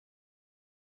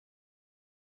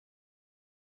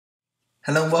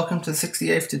Hello and welcome to the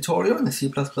 68th tutorial in the C++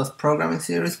 programming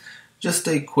series. Just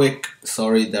a quick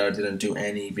sorry that I didn't do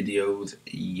any videos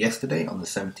yesterday on the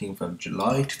 17th of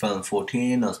July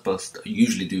 2014. I was supposed to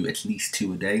usually do at least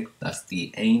 2 a day. That's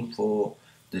the aim for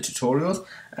the tutorials,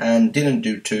 and didn't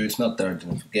do 2. It's not that I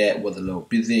didn't forget, was a little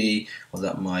busy, was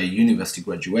at my university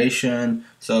graduation,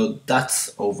 so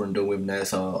that's over and done with now.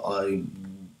 So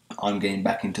I'm getting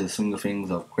back into the swing of things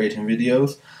of creating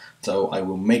videos. So I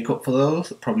will make up for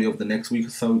those, probably over the next week or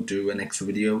so, do an extra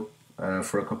video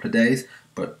for a couple of days,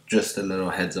 but just a little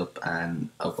heads up and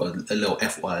a little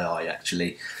FYI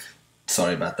actually.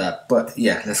 Sorry about that, but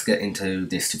yeah, let's get into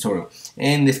this tutorial.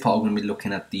 In this part, we're going to be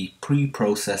looking at the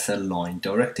preprocessor line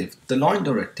directive. The line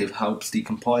directive helps the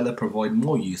compiler provide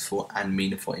more useful and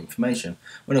meaningful information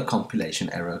when a compilation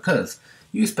error occurs.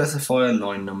 You specify a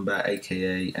line number,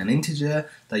 aka an integer,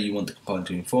 that you want the compiler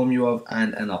to inform you of,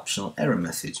 and an optional error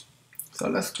message. So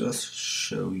let's just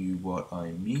show you what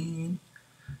I mean.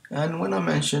 And when I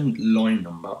mentioned line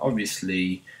number,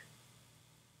 obviously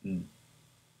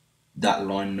that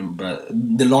line number,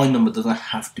 the line number doesn't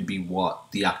have to be what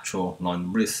the actual line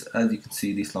number is. As you can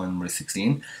see, this line number is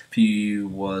 16. If you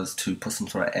was to put some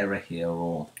sort of error here,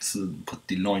 or to put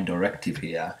the line directive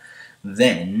here,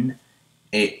 then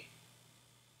it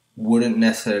wouldn't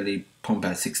necessarily pump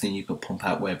out 16. You could pump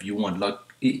out whatever you want. Like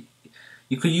you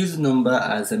could use a number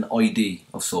as an ID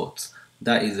of sorts.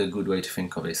 That is a good way to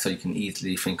think of it. So you can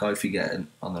easily think, oh, if you get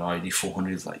on an ID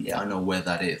 400, it's like, yeah, I know where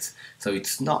that is. So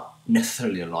it's not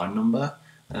necessarily a line number.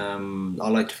 I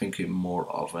like to think it more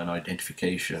of an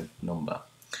identification number.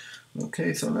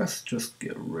 Okay, so let's just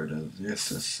get rid of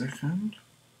this a second.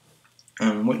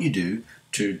 And what you do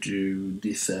to do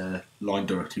this line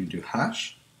directive, you do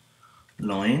hash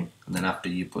line, and then after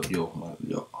you put your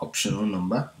optional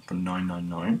number, for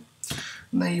 999,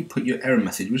 and then you put your error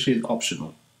message, which is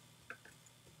optional.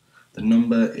 The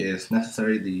number is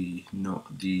necessary, the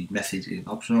message is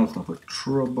optional. It's going to put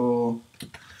trouble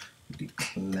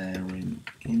declaring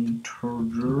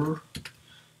integer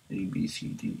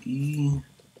ABCDE,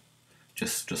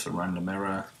 just a random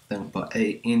error. Then put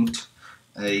int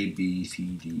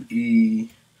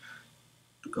ABCDE,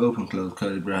 open close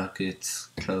curly brackets,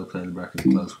 close curly brackets,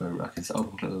 close curly brackets,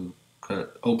 open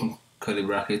curly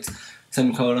brackets,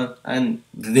 semicolon, and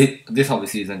this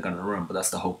obviously isn't going to run, but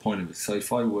that's the whole point of it. So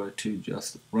if I were to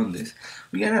just run this,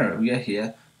 we get an error. We get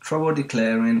here trouble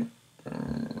declaring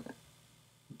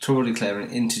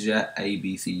integer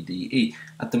ABCDE.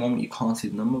 At the moment you can't see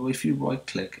the number, but if you right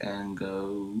click and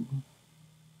go,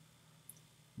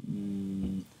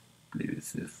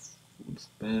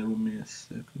 bear with me a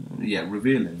second. Yeah,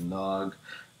 revealing log,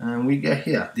 and we get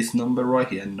here this number right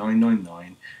here,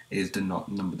 999, is the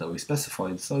number that we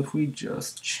specified. So if we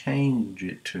just change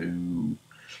it to,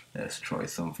 let's try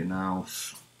something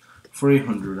else,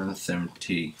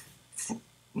 470,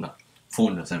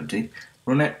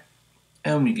 run it,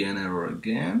 and we get an error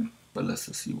again. But let's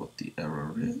just see what the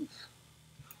error is.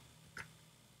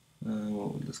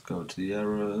 We'll just go to the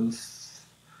errors.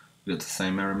 We get the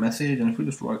same error message, and if we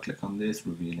just right click on this,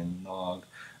 revealing log,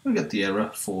 we get the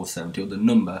error 470, or the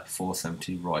number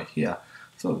 470 right here.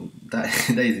 So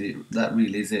that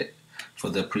really is it for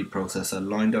the preprocessor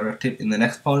line directive. In the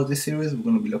next part of this series, we're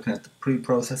going to be looking at the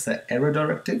preprocessor error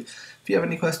directive. If you have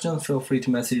any questions, feel free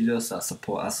to message us at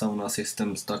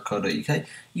support@sonarsystems.co.uk.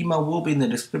 Email will be in the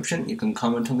description. You can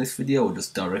comment on this video or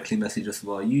just directly message us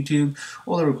via YouTube.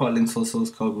 All the required links for source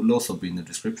code will also be in the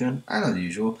description. And as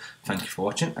usual, thank you for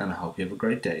watching, and I hope you have a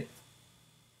great day.